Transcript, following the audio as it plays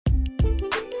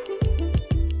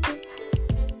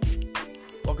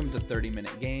welcome to 30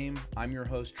 Minute Game. I'm your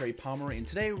host, Trey Pomeroy, and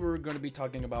today we're going to be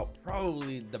talking about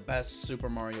probably the best Super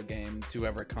Mario game to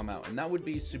ever come out, and that would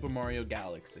be Super Mario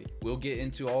Galaxy. We'll get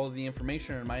into all of the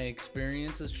information and my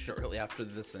experiences shortly after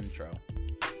this intro.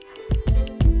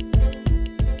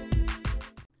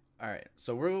 Alright,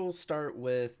 so we'll start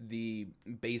with the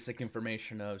basic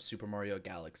information of Super Mario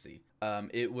Galaxy.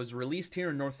 It was released here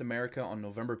in North America on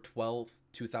November 12th,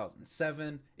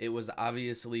 2007. It was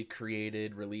obviously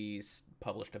created, released,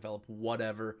 published, developed,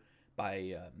 whatever,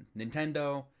 by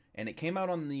Nintendo. And it came out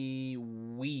on the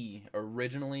Wii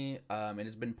originally. It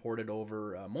has been ported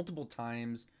over multiple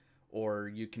times, or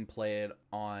you can play it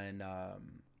on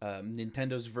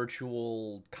Nintendo's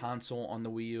Virtual Console on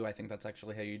the Wii U. I think that's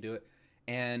actually how you do it.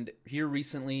 And here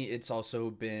recently, it's also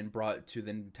been brought to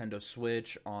the Nintendo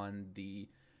Switch on the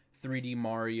 3D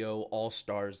Mario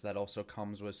All-Stars that also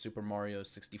comes with Super Mario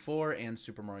 64 and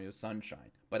Super Mario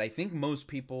Sunshine. But I think most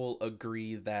people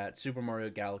agree that Super Mario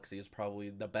Galaxy is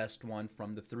probably the best one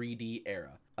from the 3D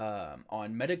era.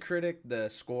 On Metacritic, the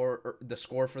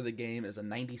score for the game is a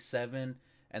 97,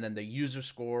 and then the user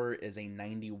score is a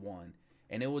 91.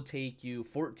 And it will take you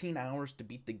 14 hours to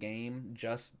beat the game,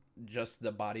 just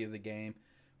the body of the game.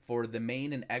 For the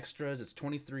main and extras, it's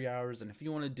 23 hours, and if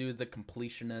you want to do the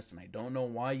completionist, and I don't know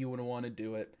why you would want to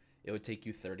do it, it would take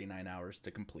you 39 hours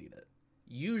to complete it.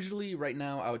 Usually, right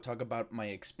now, I would talk about my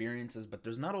experiences, but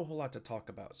there's not a whole lot to talk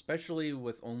about, especially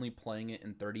with only playing it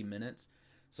in 30 minutes.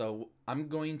 So I'm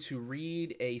going to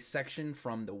read a section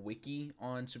from the wiki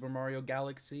on Super Mario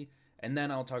Galaxy, and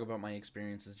then I'll talk about my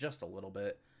experiences just a little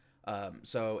bit.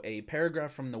 So a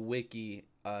paragraph from the wiki,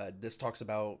 this talks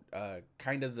about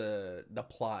kind of the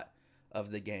plot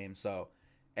of the game. So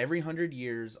every 100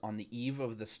 years on the eve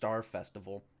of the Star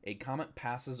Festival, a comet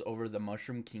passes over the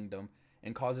Mushroom Kingdom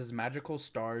and causes magical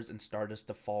stars and stardust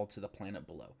to fall to the planet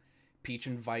below. Peach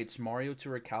invites Mario to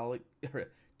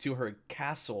her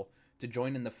castle to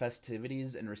join in the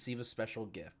festivities and receive a special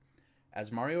gift.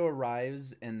 As Mario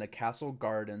arrives in the castle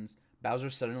gardens,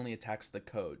 Bowser suddenly attacks the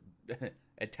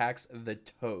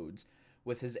Toads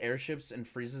with his airships and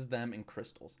freezes them in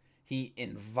crystals. He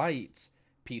invites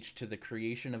Peach to the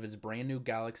creation of his brand new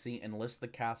galaxy and lifts the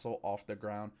castle off the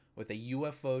ground with a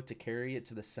UFO to carry it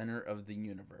to the center of the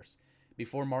universe.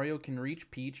 Before Mario can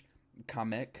reach Peach,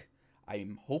 Kamek,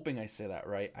 I'm hoping I say that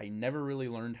right. I never really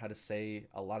learned how to say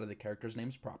a lot of the characters'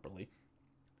 names properly.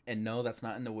 And no, that's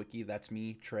not in the wiki. That's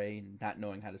me, Trey, not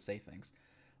knowing how to say things.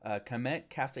 Kamek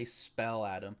casts a spell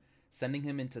at him, sending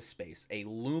him into space. A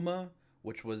Luma,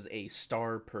 which was a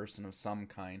star person of some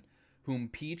kind, whom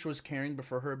Peach was carrying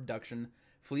before her abduction,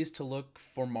 flees to look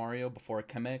for Mario before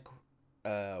Kamek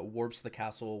warps the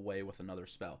castle away with another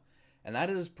spell. And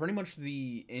that is pretty much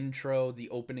the intro, the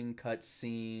opening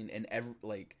cutscene, and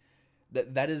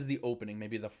that is the opening,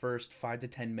 maybe the first 5 to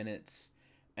 10 minutes.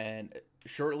 And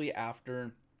shortly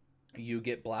after you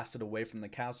get blasted away from the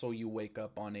castle, you wake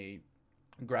up on a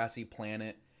grassy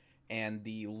planet, and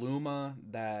the Luma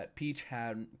that Peach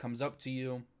had comes up to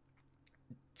you,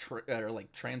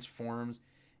 transforms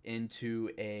into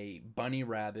a bunny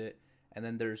rabbit, and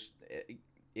then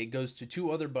it goes to two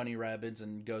other bunny rabbits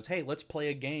and goes, hey, let's play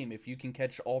a game. If you can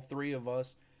catch all three of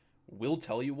us, we'll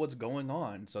tell you what's going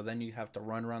on. So then you have to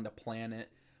run around the planet,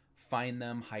 find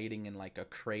them hiding in like a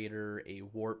crater, a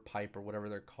warp pipe, or whatever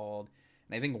they're called.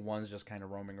 And I think one's just kind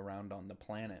of roaming around on the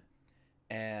planet.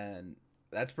 And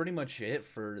that's pretty much it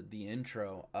for the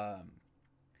intro.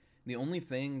 The only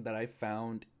thing that I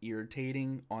found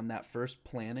irritating on that first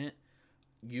planet,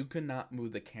 you could not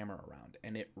move the camera around,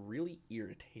 and it really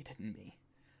irritated me.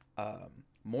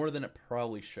 More than it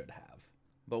probably should have.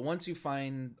 But once you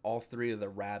find all three of the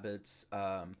rabbits,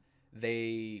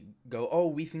 they go, oh,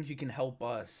 we think you can help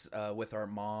us with our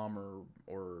mom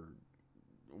or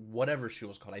whatever she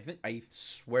was called. I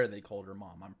swear they called her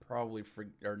mom. I'm probably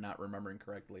not remembering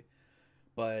correctly.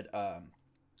 But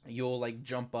you'll like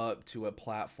jump up to a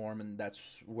platform, and that's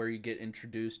where you get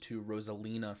introduced to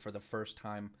Rosalina for the first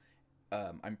time.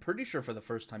 I'm pretty sure for the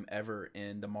first time ever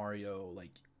in the Mario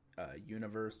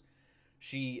universe.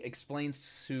 She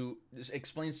explains to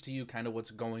you kind of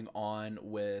what's going on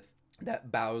with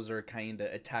that Bowser kind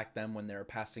of attacked them when they were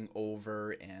passing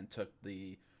over and took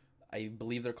I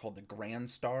believe they're called the Grand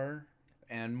Star.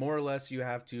 And more or less you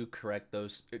have to collect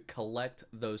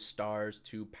those stars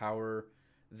to power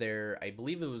I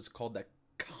believe it was called the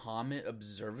Comet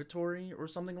Observatory or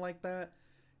something like that.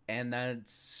 And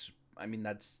that's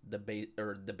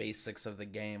the basics of the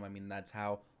game. I mean, that's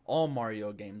how all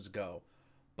Mario games go.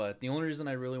 But the only reason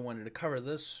I really wanted to cover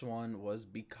this one was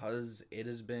because it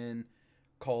has been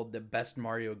called the best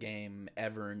Mario game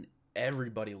ever, and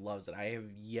everybody loves it. I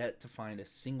have yet to find a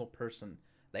single person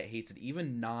that hates it.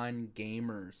 Even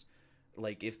non-gamers,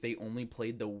 like if they only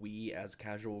played the Wii as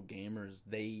casual gamers,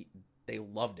 they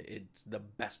loved it. It's the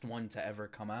best one to ever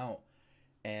come out.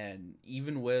 And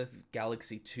even with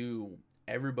Galaxy 2,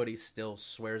 everybody still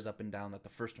swears up and down that the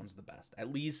first one's the best.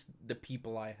 At least the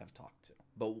people I have talked to.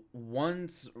 But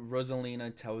once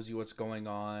Rosalina tells you what's going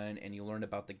on and you learn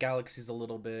about the galaxies a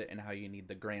little bit and how you need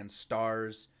the grand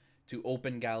stars to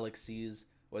open galaxies,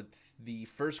 with the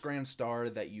first grand star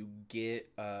that you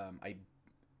get, I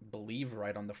believe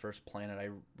right on the first planet. I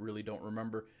really don't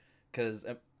remember because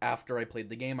after I played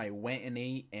the game, I went and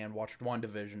ate and watched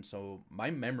WandaVision, so my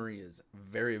memory is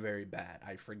very, very bad.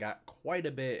 I forgot quite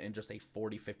a bit in just a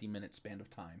 40-50 minute span of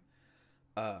time.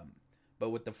 But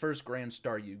with the first grand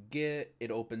star you get,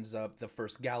 it opens up the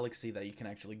first galaxy that you can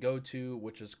actually go to,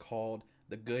 which is called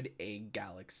the Good Egg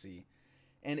Galaxy.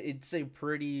 And it's a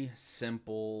pretty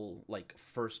simple, like,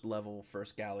 first level,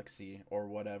 first galaxy or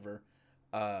whatever.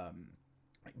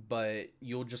 But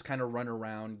you'll just kind of run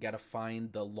around, gotta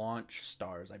find the launch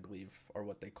stars, I believe, are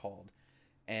what they called.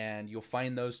 And you'll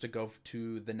find those to go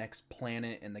to the next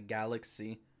planet in the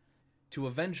galaxy to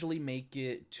eventually make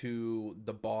it to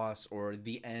the boss or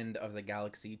the end of the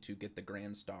galaxy to get the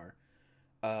grand star.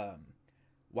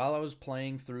 While I was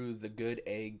playing through the Good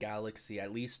Egg Galaxy,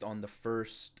 at least on the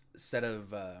first set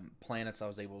of planets I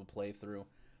was able to play through,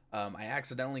 I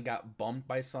accidentally got bumped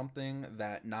by something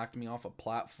that knocked me off a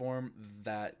platform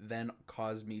that then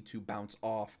caused me to bounce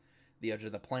off the edge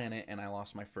of the planet, and I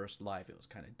lost my first life. It was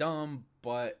kind of dumb,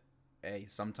 but hey,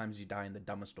 sometimes you die in the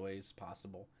dumbest ways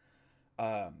possible.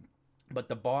 But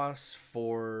the boss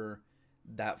for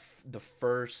the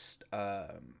first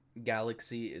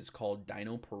galaxy is called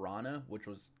Dino Piranha, which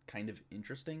was kind of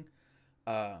interesting.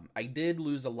 I did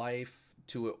lose a life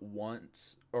to it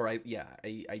once, or I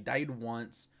died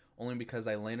once only because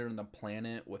I landed on the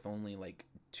planet with only like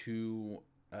 2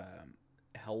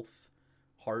 health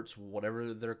hearts,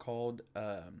 whatever they're called,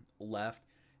 left,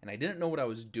 and I didn't know what I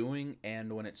was doing.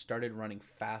 And when it started running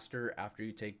faster after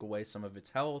you take away some of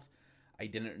its health, I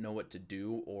didn't know what to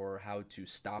do or how to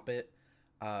stop it.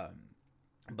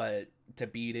 But to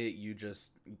beat it, you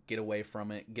just get away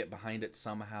from it, get behind it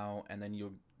somehow, and then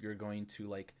you're going to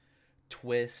like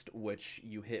twist, which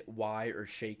you hit Y or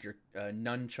shake your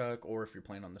nunchuck, or if you're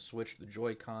playing on the Switch, the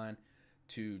Joy-Con,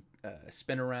 to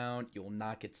spin around. You'll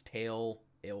knock its tail,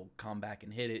 it'll come back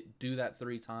and hit it. Do that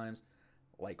 3 times,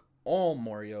 like all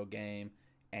Mario game,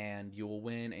 and you'll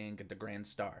win and get the grand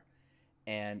star.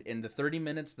 And in the 30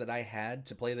 minutes that I had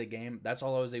to play the game, that's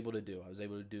all I was able to do. I was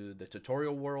able to do the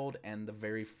tutorial world and the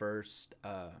very first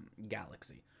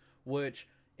galaxy, which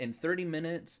in 30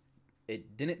 minutes,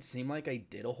 it didn't seem like I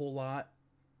did a whole lot,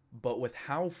 but with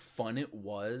how fun it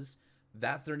was,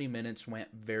 that 30 minutes went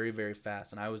very, very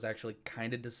fast, and I was actually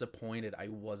kind of disappointed I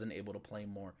wasn't able to play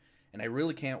more. And I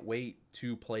really can't wait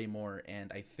to play more,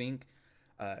 and I think,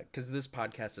 because this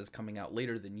podcast is coming out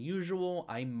later than usual,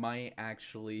 I might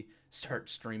actually start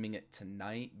streaming it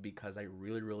tonight because I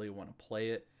really, really want to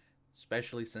play it,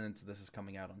 especially since this is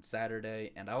coming out on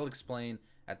Saturday, and I'll explain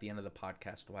at the end of the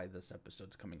podcast why this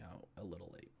episode's coming out a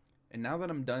little late. And now that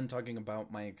I'm done talking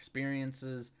about my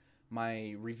experiences,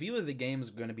 my review of the game is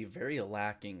going to be very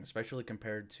lacking, especially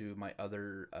compared to my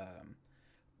other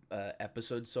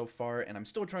episodes so far, and I'm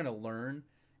still trying to learn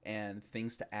and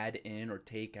things to add in or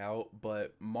take out,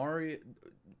 but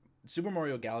Super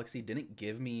Mario Galaxy didn't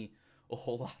give me a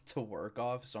whole lot to work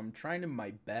off, so I'm trying to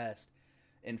my best.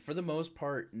 And for the most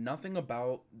part, nothing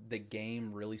about the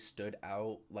game really stood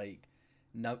out. Like,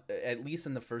 at least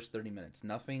in the first 30 minutes,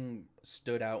 nothing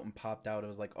stood out and popped out. It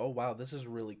was like, oh wow, this is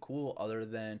really cool, other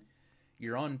than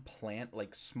you're on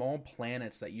small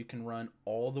planets that you can run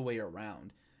all the way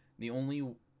around. The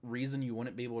only reason you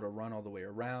wouldn't be able to run all the way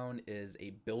around is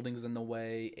a building's in the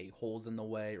way, a hole's in the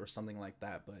way, or something like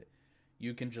that, but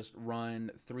you can just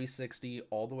run 360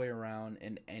 all the way around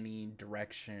in any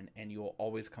direction, and you'll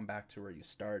always come back to where you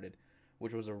started,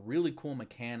 which was a really cool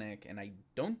mechanic, and I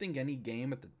don't think any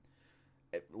game at the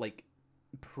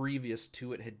previous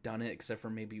to it had done it, except for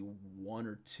maybe 1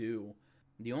 or 2.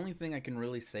 The only thing I can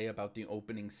really say about the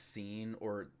opening scene,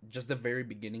 or just the very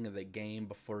beginning of the game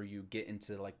before you get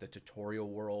into like the tutorial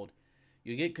world,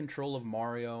 you get control of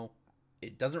Mario.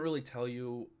 It doesn't really tell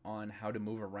you on how to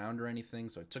move around or anything,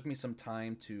 so it took me some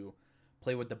time to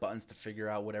play with the buttons to figure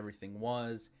out what everything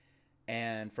was.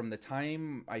 And from the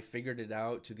time I figured it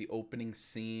out to the opening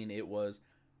scene, it was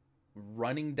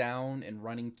running down and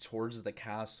running towards the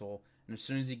castle. And as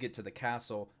soon as you get to the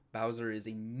castle, Bowser is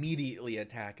immediately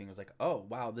attacking. I was like, oh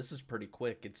wow, this is pretty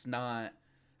quick. It's not,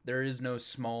 there is no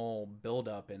small build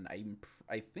up, and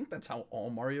I think that's how all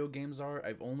Mario games are.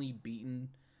 I've only beaten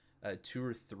two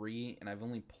or three, and I've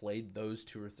only played those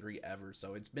two or three ever.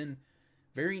 So it's been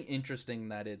very interesting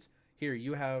that it's here.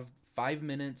 You have 5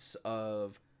 minutes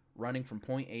of running from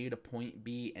point A to point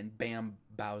B, and bam,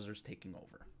 Bowser's taking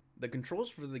over. The controls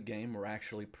for the game were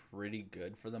actually pretty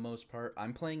good for the most part.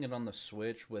 I'm playing it on the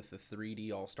Switch with the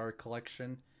 3D All-Star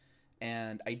Collection,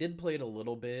 and I did play it a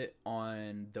little bit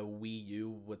on the Wii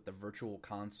U with the Virtual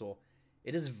Console.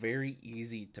 It is very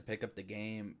easy to pick up the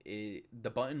game.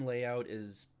 The button layout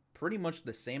is pretty much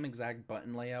the same exact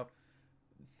button layout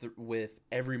with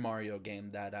every Mario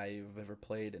game that I've ever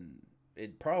played, and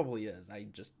it probably is.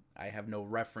 I have no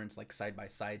reference like side by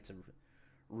side to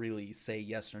really say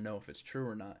yes or no if it's true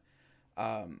or not.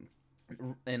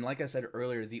 And like I said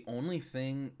earlier, the only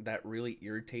thing that really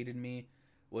irritated me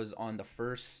was on the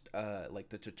first like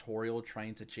the tutorial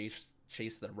trying to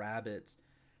chase the rabbits.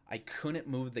 I couldn't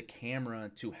move the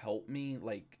camera to help me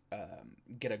like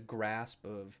get a grasp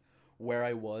of where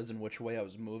I was and which way I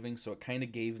was moving, so it kind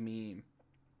of gave me,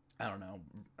 I don't know,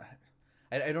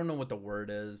 I don't know what the word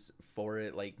is for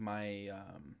it. Like my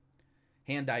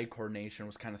hand-eye coordination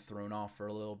was kind of thrown off for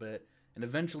a little bit, and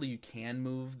eventually you can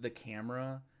move the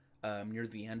camera near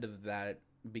the end of that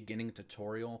beginning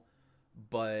tutorial,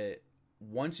 but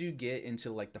once you get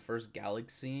into like the first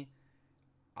galaxy,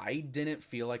 I didn't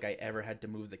feel like I ever had to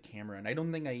move the camera, and I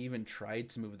don't think I even tried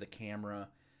to move the camera.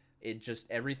 It just,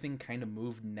 everything kind of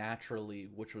moved naturally,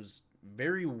 which was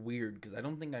very weird because I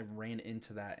don't think I've ran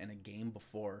into that in a game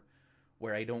before,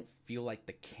 where I don't feel like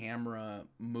the camera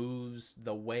moves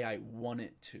the way I want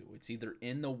it to. It's either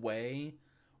in the way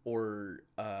or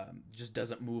just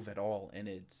doesn't move at all, and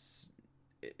it's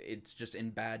just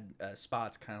in bad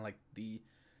spots, kind of like the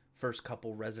first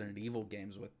couple Resident Evil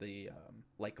games with the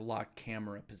like locked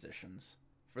camera positions.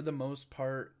 For the most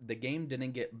part, the game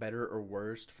didn't get better or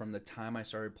worse from the time I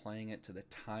started playing it to the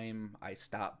time I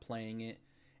stopped playing it.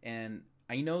 And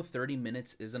I know 30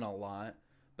 minutes isn't a lot,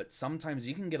 but sometimes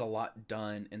you can get a lot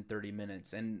done in 30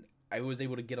 minutes. And I was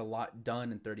able to get a lot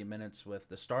done in 30 minutes with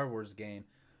the Star Wars game.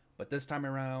 But this time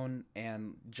around,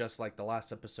 and just like the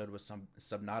last episode with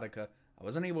Subnautica, I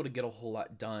wasn't able to get a whole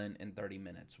lot done in 30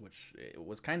 minutes, which it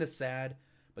was kind of sad.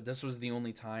 But this was the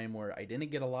only time where I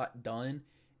didn't get a lot done,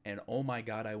 and oh my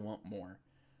god, I want more.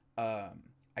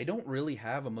 I don't really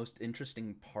have a most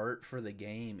interesting part for the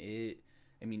game.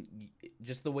 I mean,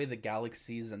 just the way the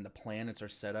galaxies and the planets are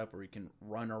set up, where you can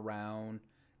run around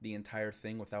the entire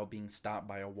thing without being stopped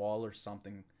by a wall or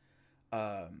something.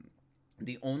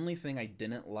 The only thing I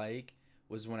didn't like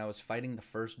was when I was fighting the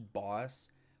first boss,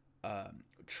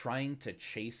 trying to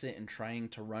chase it and trying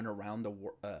to run around the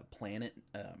planet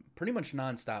pretty much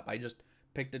nonstop. I just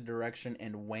picked a direction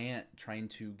and went, trying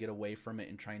to get away from it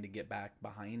and trying to get back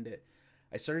behind it.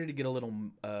 I started to get a little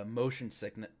motion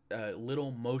sick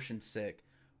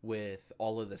with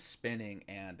all of the spinning,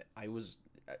 and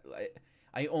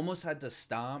I almost had to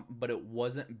stop, but it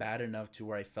wasn't bad enough to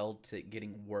where I felt it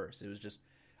getting worse. It was just,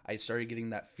 I started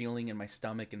getting that feeling in my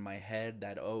stomach and my head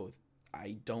that, oh,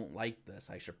 I don't like this,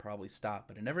 I should probably stop,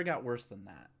 but it never got worse than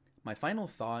that. My final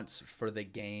thoughts for the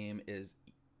game is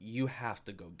you have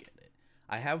to go get it.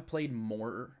 I have played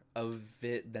more of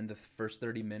it than the first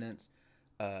 30 minutes,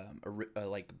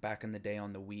 like back in the day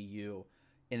on the Wii U,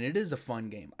 and it is a fun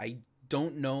game. I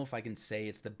don't know if I can say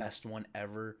it's the best one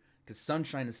ever, because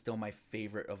Sunshine is still my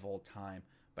favorite of all time,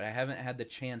 but I haven't had the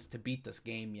chance to beat this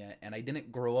game yet, and I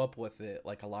didn't grow up with it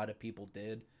like a lot of people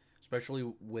did,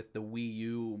 especially with the Wii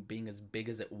U being as big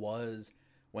as it was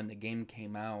when the game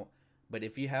came out. But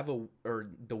if you have or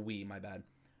the Wii, my bad.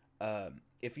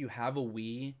 If you have a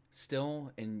Wii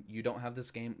still and you don't have this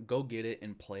game, go get it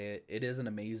and play it. It is an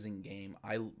amazing game.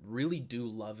 I really do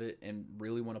love it and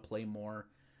really want to play more.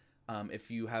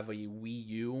 If you have a Wii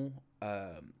U,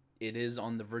 it is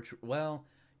on the virtual. Well,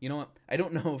 you know what? I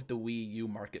don't know if the Wii U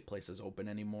marketplace is open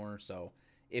anymore. So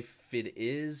if it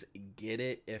is, get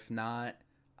it. If not,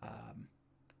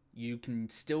 you can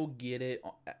still get it,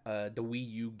 the Wii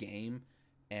U game,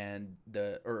 and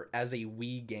as a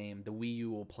Wii game, the Wii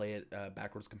U will play it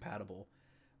backwards compatible.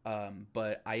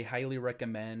 But I highly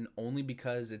recommend, only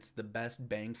because it's the best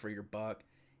bang for your buck.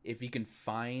 If you can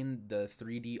find the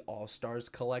 3D All-Stars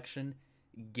collection,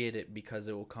 get it, because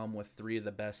it will come with 3 of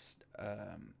the best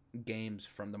games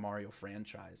from the Mario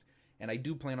franchise. And I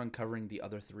do plan on covering the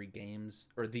other 3 games,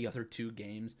 or the other 2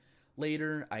 games,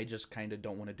 later. I just kind of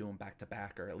don't want to do them back to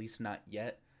back, or at least not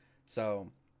yet.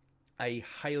 So I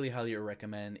highly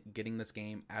recommend getting this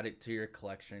game, add it to your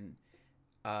collection.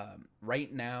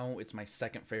 Right now, it's my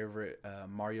second favorite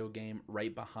Mario game,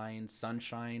 right behind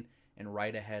Sunshine and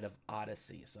right ahead of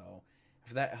Odyssey. So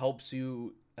if that helps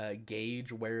you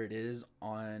gauge where it is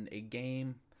on a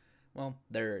game, Well,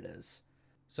 there it is.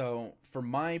 So, for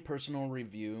my personal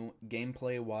review,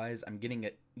 gameplay wise, giving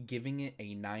it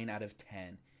a 9 out of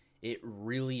 10. It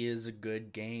really is a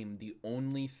good game. The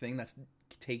only thing that's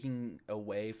taking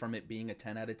away from it being a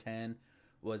 10 out of 10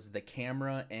 was the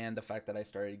camera and the fact that I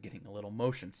started getting a little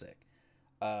motion sick.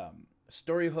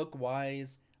 Story hook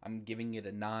wise, I'm giving it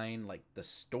a 9. Like, the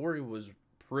story was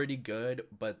pretty good,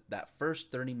 but that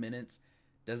first 30 minutes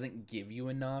doesn't give you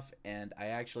enough, and I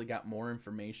actually got more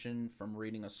information from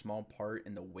reading a small part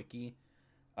in the wiki.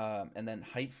 And then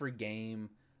hype for game,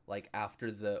 like after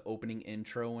the opening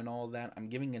intro and all that, I'm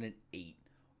giving it an 8.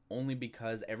 Only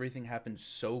because everything happens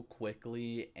so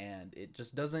quickly and it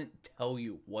just doesn't tell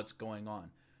you what's going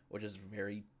on, which is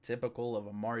very typical of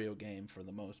a Mario game for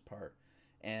the most part.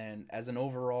 And as an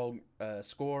overall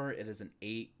score, it is an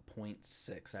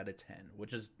 8.6 out of 10,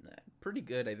 which is pretty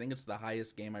good. I think it's the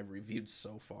highest game I've reviewed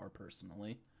so far,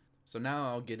 personally. So now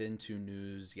I'll get into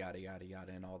news, yada yada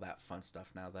yada, and all that fun stuff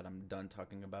now that I'm done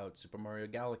talking about Super Mario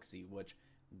Galaxy, which,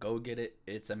 go get it,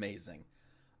 it's amazing.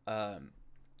 Um,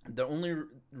 the only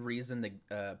reason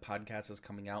the podcast is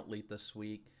coming out late this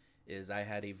week is I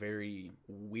had a very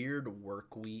weird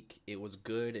work week. It was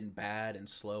good and bad and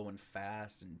slow and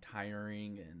fast and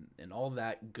tiring and all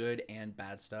that good and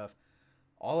bad stuff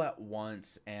all at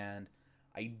once, and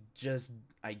I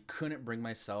couldn't bring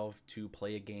myself to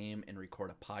play a game and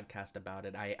record a podcast about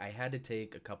it. I had to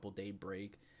take a couple day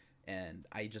break, and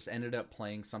I just ended up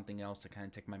playing something else to kind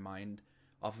of take my mind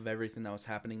off of everything that was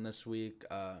happening this week.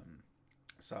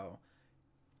 So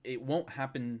it won't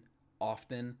happen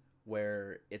often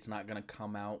where it's not going to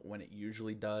come out when it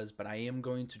usually does, but I am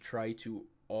going to try to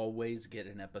always get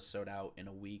an episode out in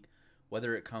a week,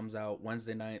 whether it comes out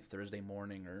Wednesday night, Thursday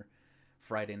morning, or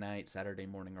Friday night, Saturday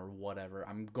morning, or whatever.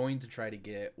 I'm going to try to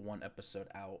get one episode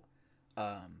out.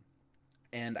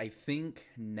 And I think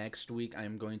next week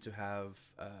I'm going to have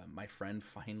my friend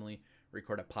finally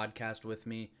record a podcast with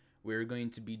me. We're going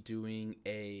to be doing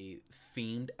a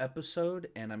themed episode,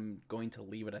 and I'm going to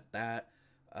leave it at that.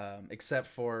 Except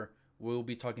for we'll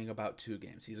be talking about 2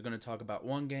 games. He's going to talk about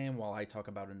one game while I talk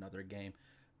about another game.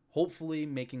 Hopefully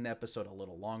making the episode a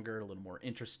little longer, a little more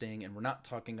interesting, and we're not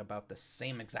talking about the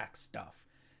same exact stuff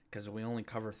because we only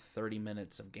cover 30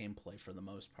 minutes of gameplay for the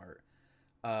most part.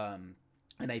 And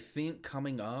I think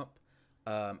coming up,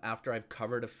 after I've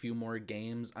covered a few more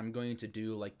games, I'm going to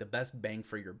do like the best bang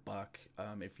for your buck.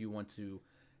 If you want to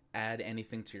add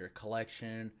anything to your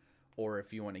collection, or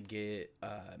if you want to get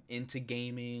into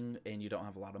gaming and you don't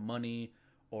have a lot of money,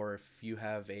 or if you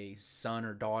have a son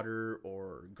or daughter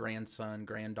or grandson,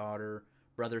 granddaughter,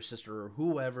 brother, sister, or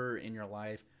whoever in your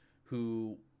life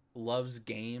who loves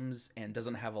games and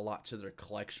doesn't have a lot to their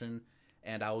collection,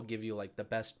 and I will give you like the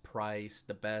best price,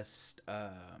 the best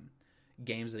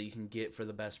games that you can get for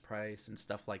the best price and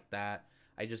stuff like that.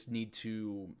 I just need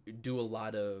to do a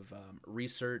lot of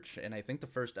research, and I think the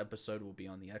first episode will be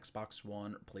on the Xbox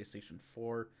One or PlayStation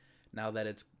 4, now that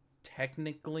it's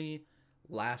technically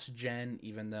last gen,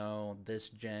 even though this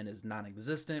gen is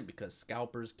non-existent because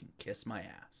scalpers can kiss my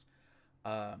ass.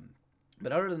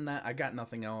 But other than that, I got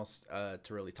nothing else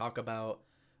to really talk about.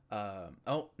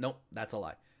 Oh, nope, that's a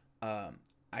lie.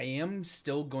 I am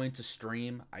still going to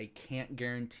stream. I can't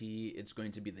guarantee it's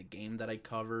going to be the game that I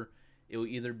cover. It will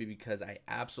either be because I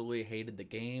absolutely hated the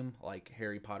game, like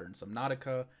Harry Potter and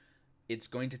Subnautica. It's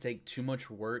going to take too much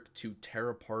work to tear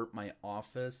apart my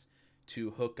office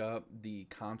to hook up the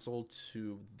console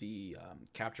to the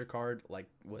capture card, like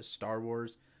with Star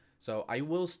Wars. So I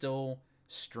will still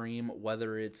stream,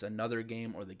 whether it's another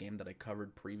game or the game that I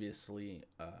covered previously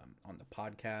on the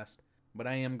podcast. But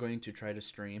I am going to try to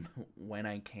stream when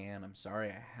I can. I'm sorry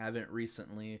I haven't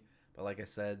recently, but like I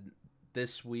said,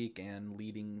 this week and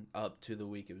leading up to the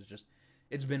week,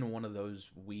 it's been one of those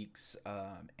weeks,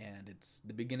 and it's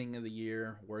the beginning of the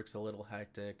year. Work's a little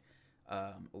hectic,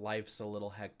 life's a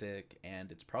little hectic,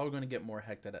 and it's probably going to get more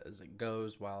hectic as it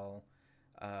goes, while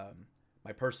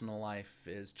my personal life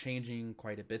is changing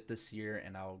quite a bit this year,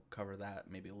 and I'll cover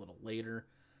that maybe a little later.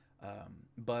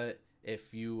 But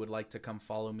if you would like to come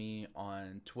follow me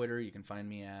on Twitter, you can find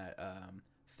me at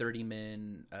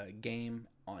 30min game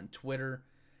on Twitter.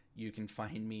 You can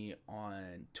find me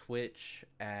on Twitch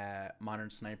at Modern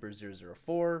Sniper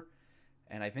 004.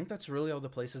 And I think that's really all the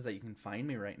places that you can find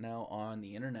me right now on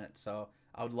the internet. So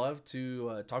I would love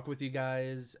to talk with you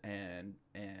guys and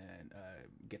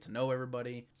get to know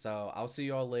everybody. So I'll see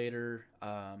you all later.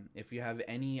 If you have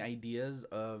any ideas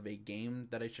of a game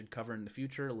that I should cover in the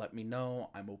future, let me know.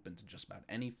 I'm open to just about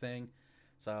anything.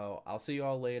 So I'll see you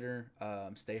all later.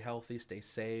 Stay healthy, stay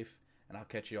safe, and I'll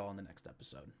catch you all in the next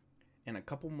episode. And a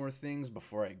couple more things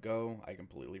before I go. I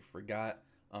completely forgot.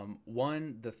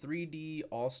 One, the 3D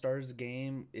All Stars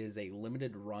game is a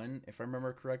limited run, if I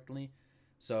remember correctly.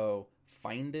 So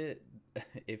find it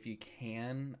if you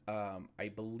can. I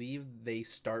believe they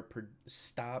stop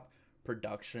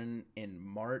production in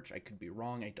March. I could be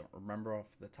wrong. I don't remember off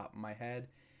the top of my head.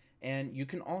 And you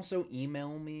can also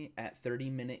email me at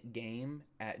 30minute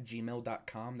at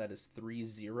gmail.com. That is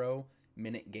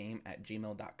 30minute at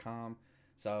gmail.com.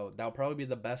 So that'll probably be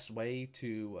the best way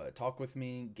to talk with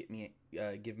me,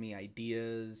 give me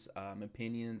ideas,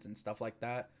 opinions, and stuff like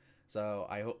that. So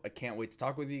I can't wait to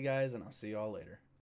talk with you guys, and I'll see you all later.